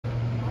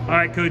All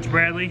right, Coach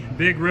Bradley,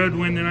 big road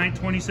win tonight,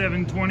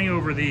 27-20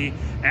 over the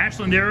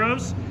Ashland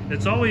Arrows.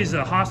 It's always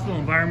a hostile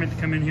environment to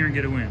come in here and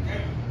get a win.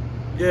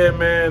 Yeah,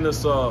 man,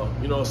 it's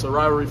it's a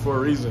rivalry for a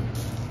reason.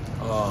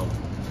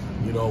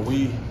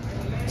 We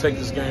take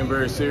this game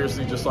very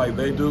seriously, just like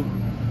they do.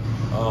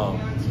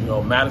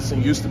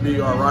 Madison used to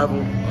be our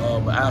rival,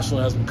 but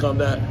Ashland has become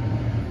that.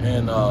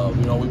 And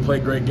we play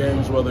great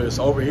games, whether it's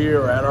over here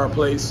or at our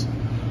place.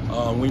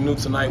 We knew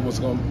tonight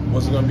wasn't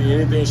going to be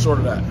anything short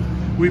of that.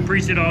 We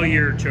preach it all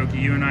year, Chioke.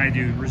 You and I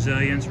do.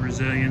 Resilience,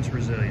 resilience,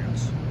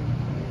 resilience.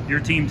 Your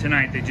team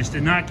tonight, they just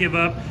did not give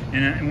up.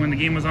 And when the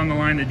game was on the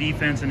line, the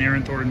defense and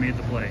Aaron Thornton made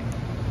the play.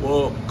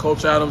 Well,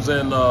 Coach Adams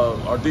and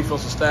our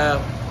defensive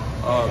staff,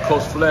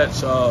 Coach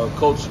Fletch,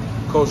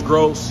 Coach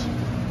Gross,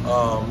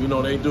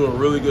 they do a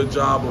really good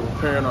job of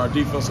preparing our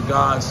defensive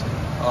guys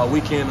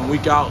week in and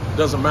week out.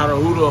 Doesn't matter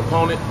who the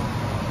opponent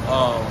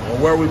or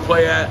where we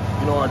play at.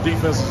 Our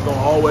defense is going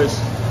to always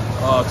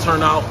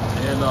turn out,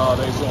 and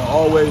they're going to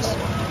always,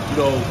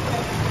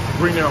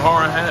 bring their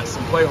hard hats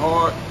and play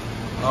hard.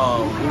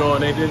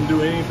 And they didn't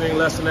do anything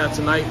less than that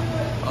tonight.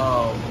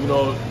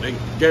 They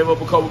gave up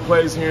a couple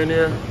plays here and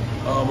there,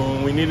 but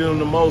when we needed them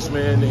the most,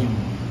 man,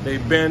 they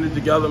banded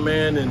together,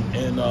 man,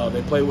 and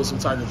they played with some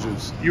Tiger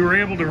juice. You were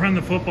able to run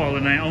the football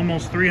tonight,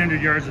 almost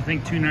 300 yards, I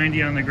think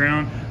 290 on the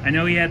ground. I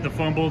know he had the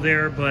fumble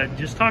there, but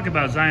just talk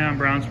about Zion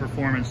Brown's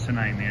performance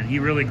tonight, man. He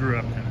really grew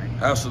up tonight.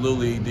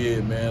 Absolutely, he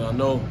did, man. I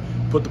know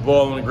put the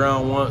ball on the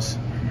ground once,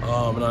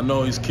 and I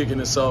know he's kicking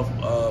himself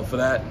for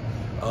that.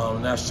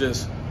 And that's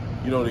just,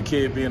 the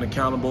kid being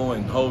accountable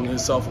and holding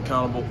himself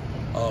accountable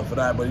for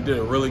that. But he did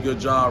a really good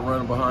job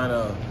running behind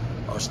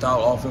our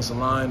stout offensive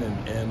line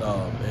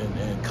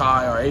and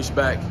Kai, our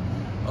H-back,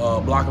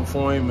 blocking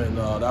for him. And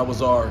that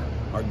was our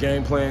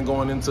game plan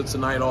going into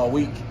tonight all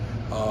week.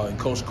 And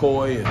Coach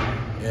Coy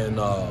and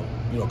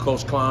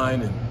Coach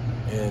Klein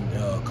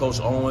and Coach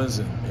Owens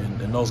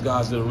and those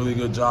guys did a really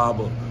good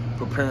job of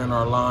preparing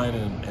our line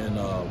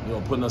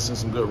and putting us in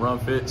some good run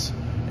fits.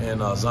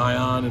 And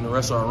Zion and the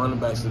rest of our running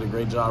backs did a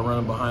great job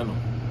running behind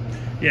them.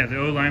 Yeah, the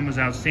O-line was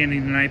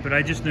outstanding tonight, but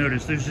I just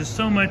noticed there's just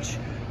so much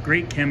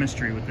great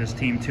chemistry with this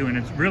team too, and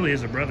it really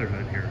is a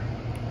brotherhood here.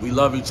 We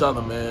love each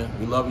other, man.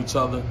 We love each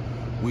other.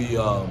 We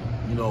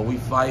we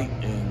fight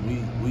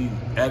and we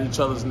at each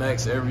other's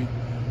necks every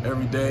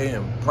day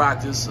and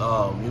practice.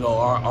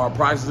 Our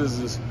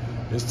practices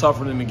is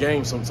tougher than the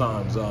game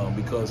sometimes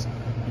because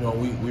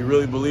we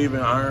really believe in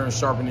iron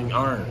sharpening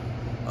iron,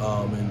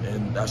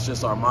 and that's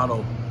just our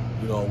motto.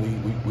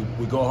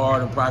 We go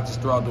hard and practice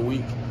throughout the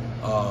week.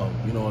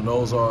 And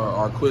those are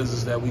our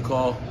quizzes that we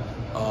call.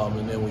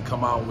 And then we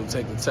come out and we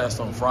take the test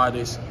on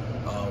Fridays.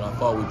 And I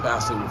thought we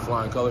passed it with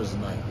flying colors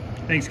tonight.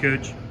 Thanks,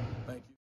 Coach.